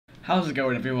How's it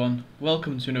going, everyone?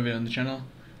 Welcome to another video on the channel.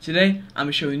 Today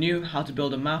I'm showing you how to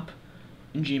build a map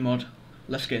in gmod.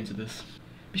 Let's get into this.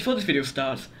 Before this video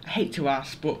starts, I hate to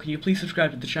ask, but can you please subscribe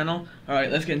to the channel?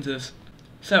 Alright, let's get into this.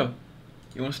 So,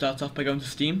 you want to start off by going to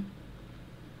Steam,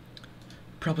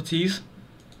 Properties.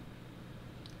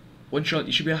 Once you're,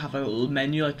 you should be able to have a little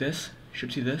menu like this. You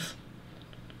should see this.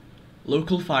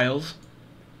 Local files,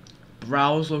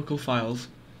 browse local files,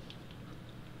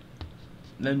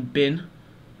 then bin,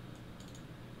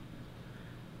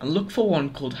 and look for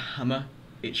one called hammer.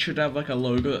 It should have like a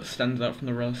logo that stands out from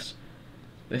the rest.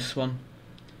 This one.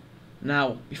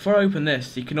 Now, before I open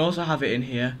this, you can also have it in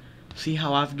here. See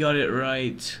how I've got it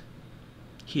right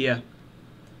here.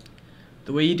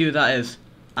 The way you do that is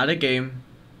add a game,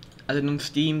 add a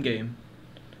non-Steam game,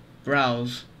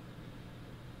 browse,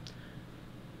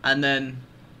 and then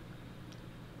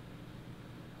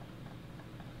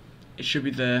it should be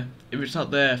there. If it's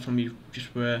not there from you, just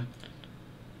where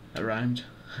that rhymed.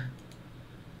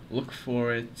 Look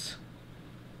for it.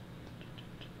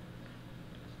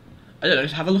 I don't know,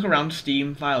 just have a look around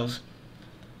Steam files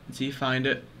and see if you find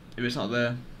it. If it's not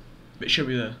there, but it should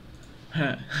be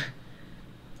there.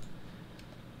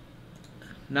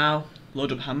 Now,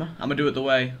 load up hammer. I'm gonna do it the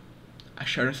way I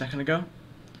showed a second ago.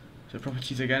 So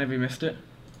properties again, if you missed it.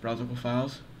 Browse local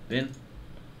files, bin,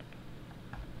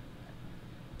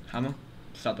 hammer,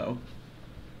 start that up.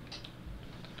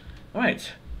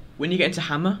 Alright, when you get into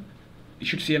hammer, you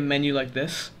should see a menu like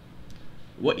this.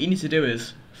 What you need to do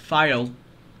is file,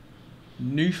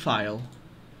 new file,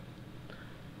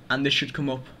 and this should come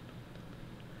up.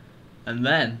 And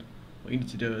then what you need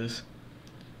to do is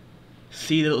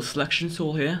see the little selection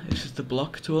tool here. This is the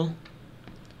block tool.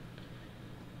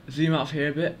 Zoom out of here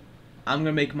a bit. I'm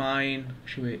gonna make mine.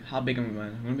 Wait, how big am I?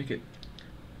 I'm gonna make it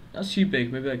not too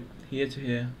big, maybe like here to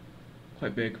here.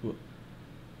 Quite big, but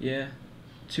yeah.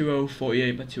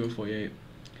 2048 by 2048.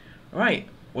 Alright,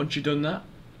 once you've done that,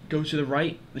 go to the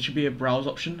right. There should be a browse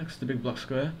option next to the big black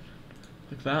square.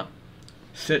 Click that.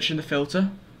 Search in the filter.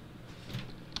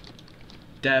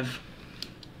 Dev.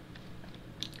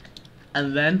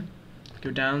 And then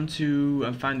go down to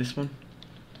and find this one.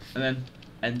 And then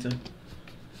enter.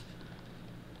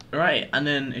 Alright, and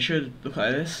then it should look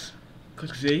like this.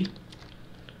 Click Z.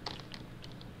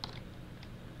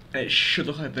 And it should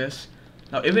look like this.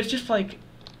 Now if it's just like,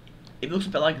 it looks a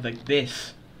bit like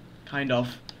this, kind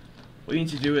of, what you need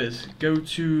to do is go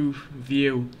to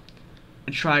view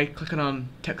and try clicking on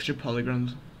texture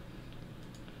polygons.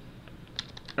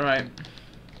 Alright.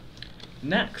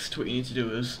 Next what you need to do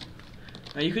is,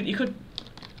 now you could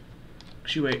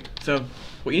actually wait, so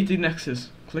what you need to do next is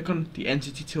click on the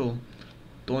entity tool,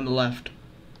 the one on the left,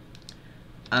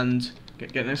 and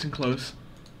get nice and close,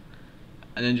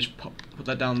 and then just put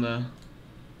that down there.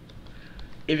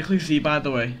 If you click Z, by the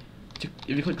way,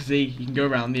 if you click Z, you can go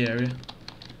around the area.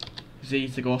 Z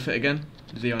to go off it again,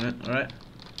 Z on it, alright?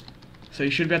 So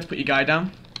you should be able to put your guy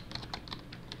down.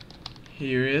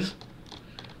 Here he is.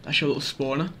 That's your little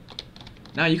spawner.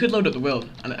 Now you could load up the world,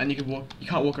 and you can walk. You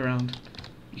can't walk around.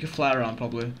 You can fly around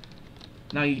probably.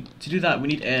 Now to do that, we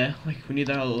need air. Like we need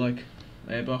that little like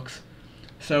air box.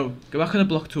 So go back on the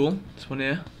block tool. This one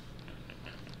here.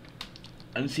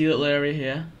 And see that little area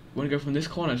here. We want to go from this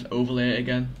corner to overlay it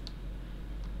again.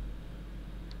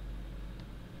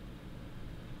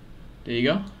 There you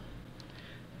go.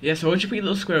 Yeah, so once you put your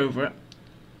little square over it,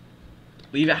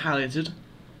 leave it highlighted,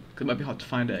 because it might be hard to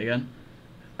find it again,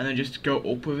 and then just go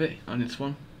up with it on this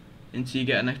one until you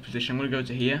get a nice position. I'm going to go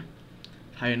to here,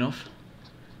 high enough.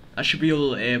 That should be your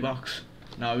little air box.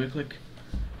 Now we click.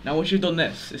 Now once you've done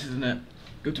this isn't it,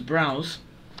 go to browse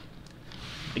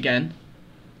again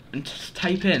and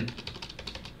type in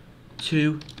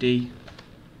 2D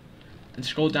and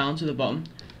scroll down to the bottom,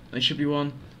 and there should be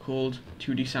one called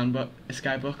 2D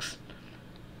skybox,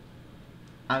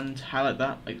 and highlight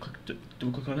that, like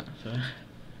double click on it, sorry,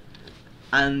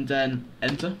 and then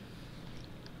enter,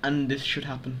 and this should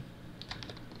happen.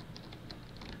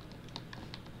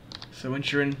 So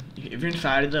once you're in, if you're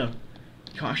inside it though,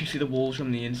 you can't actually see the walls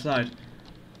from the inside.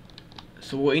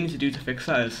 So what you need to do to fix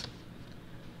that is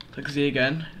click Z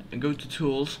again and go to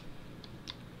tools,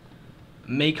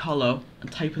 make hollow,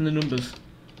 and type in the numbers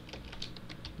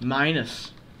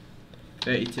minus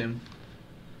 32, and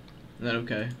then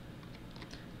OK.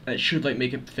 And it should like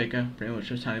make it thicker, pretty much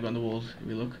just tiny bit on the walls if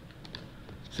you look.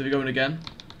 So we go in again.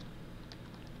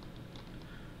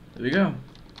 There we go.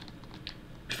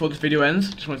 Before this video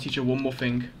ends, just want to teach you one more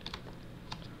thing.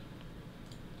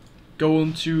 Go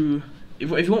on to, if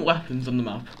you want weapons on the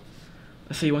map,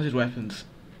 let's say you wanted weapons,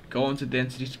 go on to the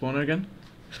entity spawner again,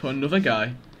 spawn another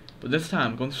guy, but this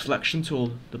time go on to selection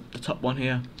tool, the top one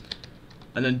here,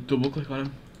 and then double click on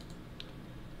him,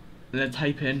 and then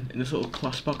type in this little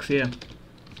class box here,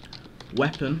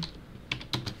 weapon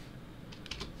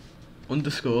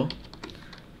underscore,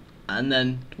 and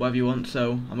then whatever you want.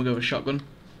 So I'm gonna go with shotgun.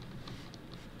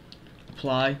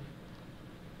 Apply,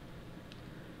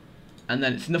 and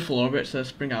then it's in the floor bit, so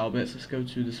let's bring it out a bit. So let's go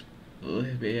to this little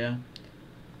bit here.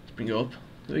 Let's bring it up.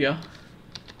 There we go.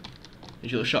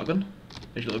 There's your little shotgun.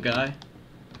 There's your little guy.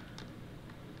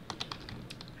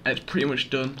 And it's pretty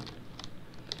much done.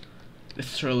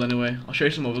 This tutorial anyway. I'll show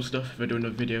you some other stuff if I do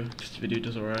another video. This video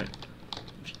does alright.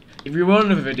 If you want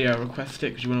another video, request it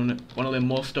because you want to learn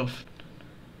more stuff.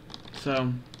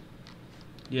 So,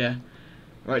 yeah.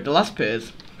 Right, the last bit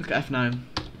is, look at F9.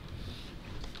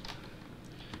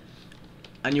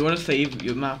 And you want to save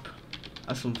your map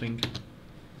as something.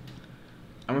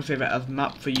 I'm going to save it as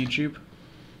map for YouTube.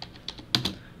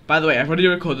 By the way, I've already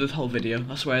recorded this whole video.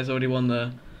 I swear there's already one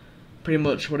there. Pretty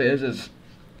much what it is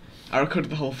I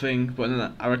recorded the whole thing, but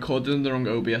then I recorded in the wrong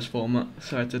OBS format,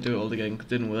 so I had to do it all again because it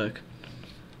didn't work.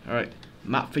 Alright,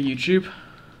 map for YouTube.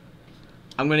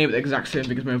 I'm going to name it the exact same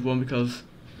thing as my other one because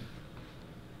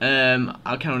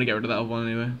I can only get rid of that other one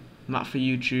anyway. Map for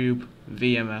YouTube,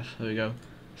 VMF, there we go.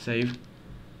 Save.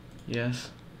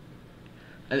 Yes.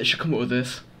 And it should come up with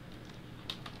this.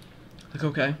 Click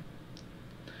OK.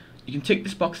 You can tick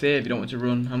this box here if you don't want to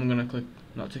run. I'm going to click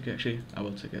not tick it actually, I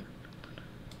will tick it.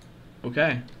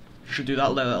 Okay, should do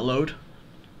that, let that load.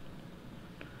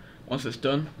 Once it's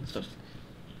done, it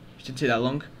shouldn't take that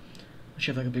long. I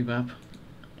should have like a big map.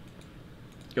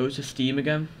 Go to Steam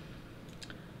again,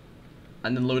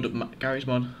 and then load up Gary's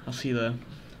mod. I'll see you there.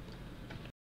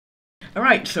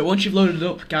 Alright, so once you've loaded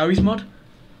up Gary's mod,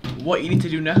 what you need to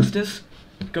do next is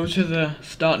go to the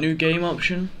Start New Game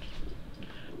option,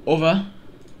 Other,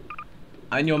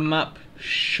 and your map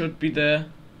should be there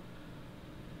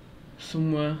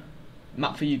somewhere.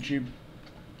 Map for YouTube.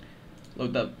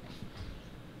 Load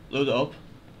it up.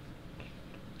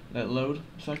 Let it load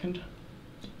a second.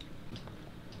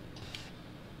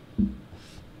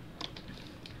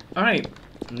 Alright,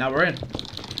 now we're in.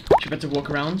 You better walk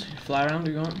around, fly around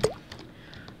if you want.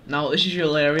 Now this is your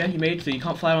little area you made, so you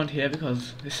can't fly around here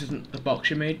because this isn't the box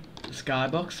you made, the sky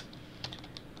box.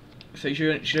 So you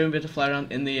shouldn't be able to fly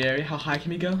around in the area. How high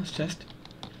can we go? Let's test.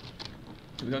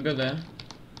 We're gonna go there.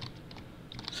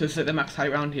 So set the max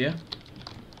height around here.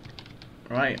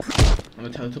 Right, I'm a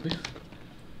Teletubby. You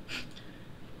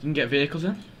can get vehicles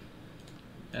in.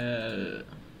 Yeah,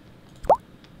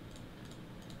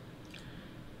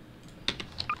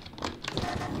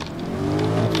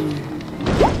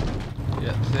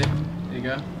 see? There you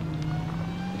go.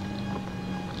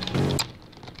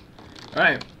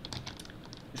 Alright.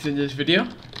 This is this video.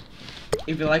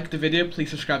 If you liked the video, please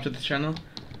subscribe to the channel.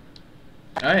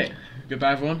 Alright,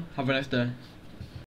 goodbye everyone. Have a nice day.